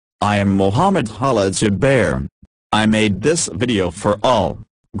I am Mohammed Khalid Zubair. I made this video for all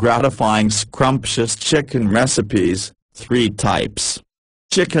gratifying scrumptious chicken recipes, 3 types.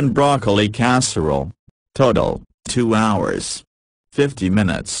 Chicken broccoli casserole. Total, 2 hours. 50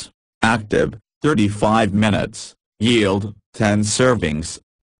 minutes. Active, 35 minutes. Yield, 10 servings.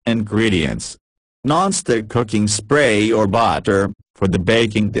 Ingredients. Non-stick cooking spray or butter, for the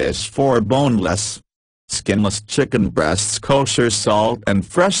baking dish for boneless. Skinless chicken breasts, kosher salt and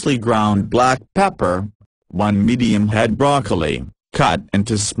freshly ground black pepper. 1 medium head broccoli, cut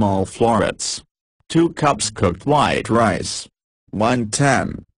into small florets. 2 cups cooked white rice. 1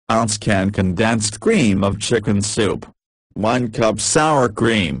 10-ounce can condensed cream of chicken soup. 1 cup sour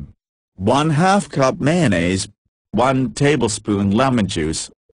cream. 1/2 cup mayonnaise. 1 tablespoon lemon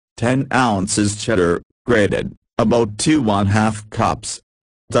juice. 10 ounces cheddar, grated, about 2 1/2 cups.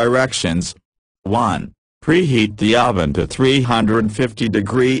 Directions. 1. Preheat the oven to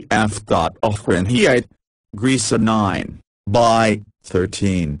 350° F. Oven heat. Grease a 9 by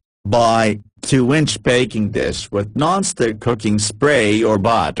 13 by 2-inch baking dish with non-stick cooking spray or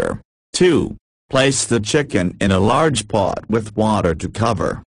butter. 2. Place the chicken in a large pot with water to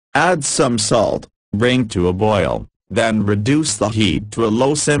cover. Add some salt, bring to a boil, then reduce the heat to a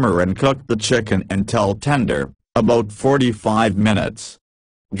low simmer and cook the chicken until tender, about 45 minutes.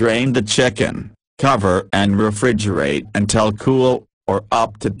 Drain the chicken, cover and refrigerate until cool, or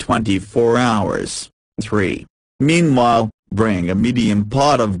up to 24 hours. 3. Meanwhile, bring a medium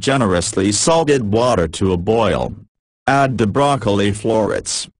pot of generously salted water to a boil. Add the broccoli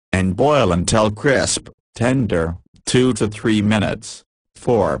florets, and boil until crisp, tender, 2 to 3 minutes.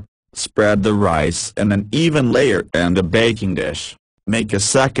 4. Spread the rice in an even layer in a baking dish. Make a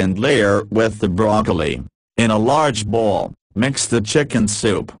second layer with the broccoli. In a large bowl, mix the chicken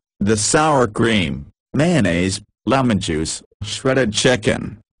soup, the sour cream, mayonnaise, lemon juice, shredded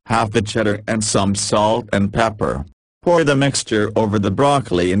chicken, half the cheddar and some salt and pepper. Pour the mixture over the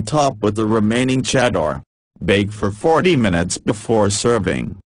broccoli and top with the remaining cheddar. Bake for 40 minutes before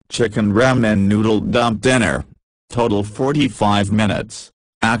serving. Chicken ramen noodle dump dinner. Total 45 minutes.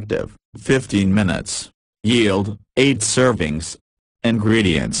 Active, 15 minutes. Yield, 8 servings.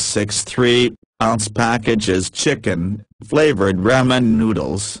 Ingredients: 6 3-ounce packages chicken, flavored ramen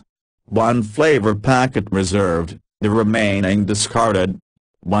noodles. 1 flavor packet reserved, the remaining discarded.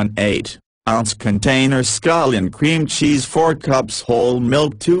 1 8-ounce container scallion cream cheese. 4 cups whole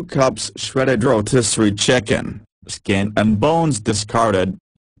milk. 2 cups shredded rotisserie chicken, skin and bones discarded.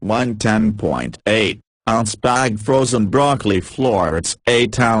 1 10.8-ounce bag frozen broccoli florets.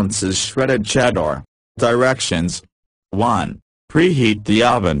 8 ounces shredded cheddar. Directions. 1. Preheat the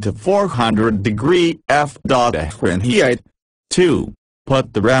oven to 400° F. Oven heat. 2.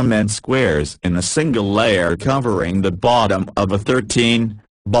 Put the ramen squares in a single layer covering the bottom of a 13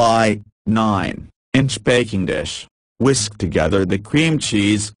 by 9-inch baking dish. Whisk together the cream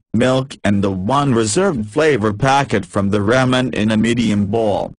cheese, milk and the 1 reserved flavor packet from the ramen in a medium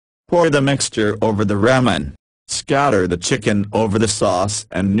bowl. Pour the mixture over the ramen. Scatter the chicken over the sauce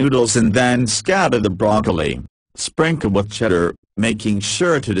and noodles and then scatter the broccoli. Sprinkle with cheddar, making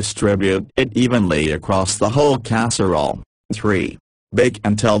sure to distribute it evenly across the whole casserole. 3. Bake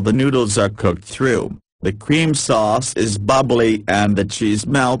until the noodles are cooked through, the cream sauce is bubbly and the cheese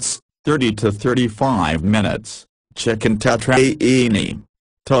melts, 30 to 35 minutes. Chicken tetraini.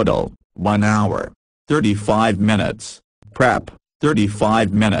 Total, 1 hour. 35 minutes. Prep,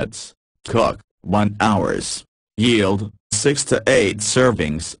 35 minutes. Cook, 1 hours. Yield, 6 to 8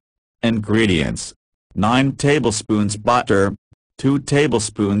 servings. Ingredients: 9 tablespoons butter. 2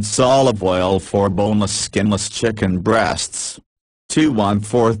 tablespoons olive oil for boneless skinless chicken breasts. 2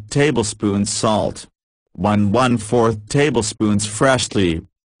 1/4 tablespoons salt. 1 1/4 tablespoons freshly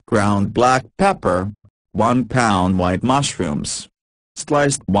ground black pepper. 1 pound white mushrooms.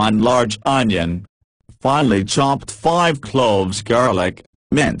 Sliced 1 large onion. Finely chopped 5 cloves garlic,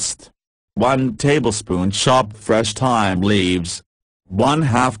 minced. 1 tablespoon chopped fresh thyme leaves.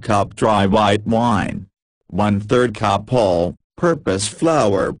 1/2 cup dry white wine. 1/3 cup all-purpose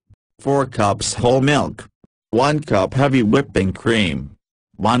flour. 4 cups whole milk. 1 cup heavy whipping cream.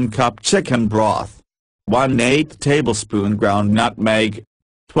 1 cup chicken broth. 1/8 tablespoon ground nutmeg.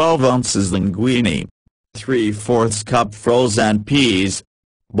 12 ounces linguine. 3/4 cup frozen peas.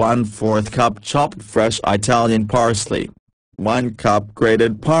 1/4 cup chopped fresh Italian parsley. 1 cup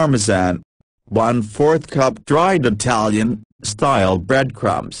grated parmesan. 1/4 cup dried Italian-style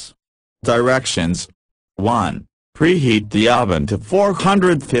breadcrumbs. Directions. 1. Preheat the oven to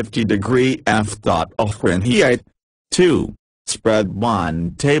 450° F. Oven heat. 2. Spread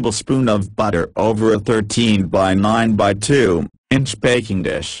 1 tablespoon of butter over a 13 by 9 by 2-inch baking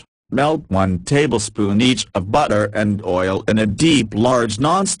dish. Melt 1 tablespoon each of butter and oil in a deep large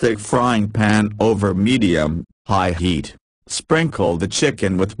non-stick frying pan over medium-high heat. Sprinkle the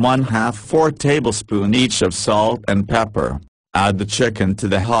chicken with 1/2–4 tablespoon each of salt and pepper. Add the chicken to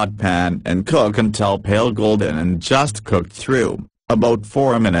the hot pan and cook until pale golden and just cooked through, about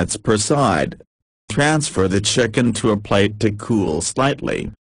 4 minutes per side. Transfer the chicken to a plate to cool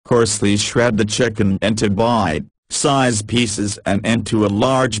slightly. Coarsely shred the chicken into bite-sized pieces and into a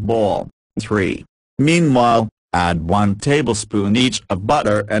large bowl. 3. Meanwhile, add 1 tablespoon each of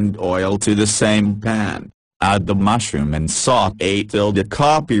butter and oil to the same pan. Add the mushroom and saute till the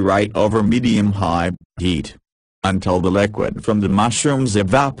copyright over medium-high heat, until the liquid from the mushrooms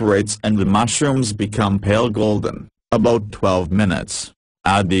evaporates and the mushrooms become pale golden, about 12 minutes.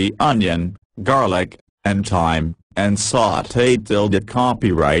 Add the onion, garlic, and thyme, and saute till the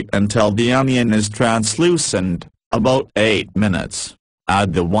copyright until the onion is translucent, about 8 minutes.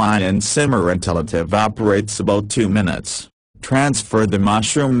 Add the wine and simmer until it evaporates, about 2 minutes. Transfer the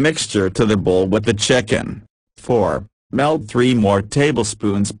mushroom mixture to the bowl with the chicken. 4. Melt 3 more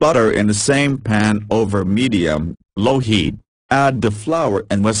tablespoons butter in the same pan over medium-low heat. Add the flour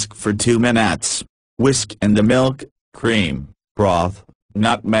and whisk for 2 minutes. Whisk in the milk, cream, broth,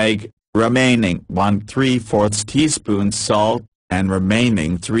 nutmeg, remaining 1/3 teaspoon salt, and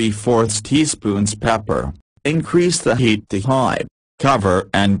remaining 3/4 teaspoons pepper. Increase the heat to high. Cover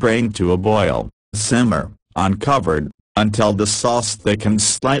and bring to a boil. Simmer, uncovered, until the sauce thickens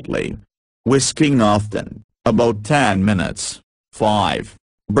slightly. Whisking often, about 10 minutes. 5.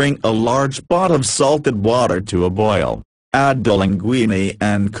 Bring a large pot of salted water to a boil. Add the linguine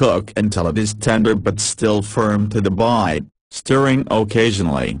and cook until it is tender but still firm to the bite, stirring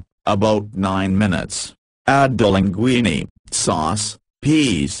occasionally, about 9 minutes. Add the linguine, sauce,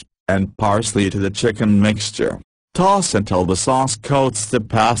 peas, and parsley to the chicken mixture. Toss until the sauce coats the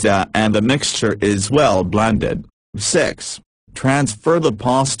pasta and the mixture is well blended. 6. Transfer the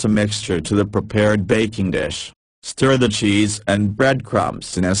pasta mixture to the prepared baking dish. Stir the cheese and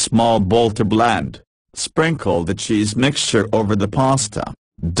breadcrumbs in a small bowl to blend. Sprinkle the cheese mixture over the pasta.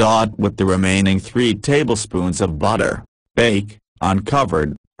 Dot with the remaining 3 tablespoons of butter. Bake,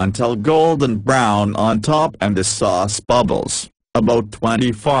 uncovered, until golden brown on top and the sauce bubbles, about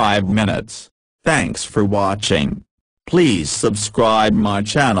 25 minutes. Thanks for watching. Please subscribe my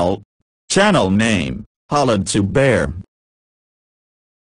channel. Channel name, Zubair.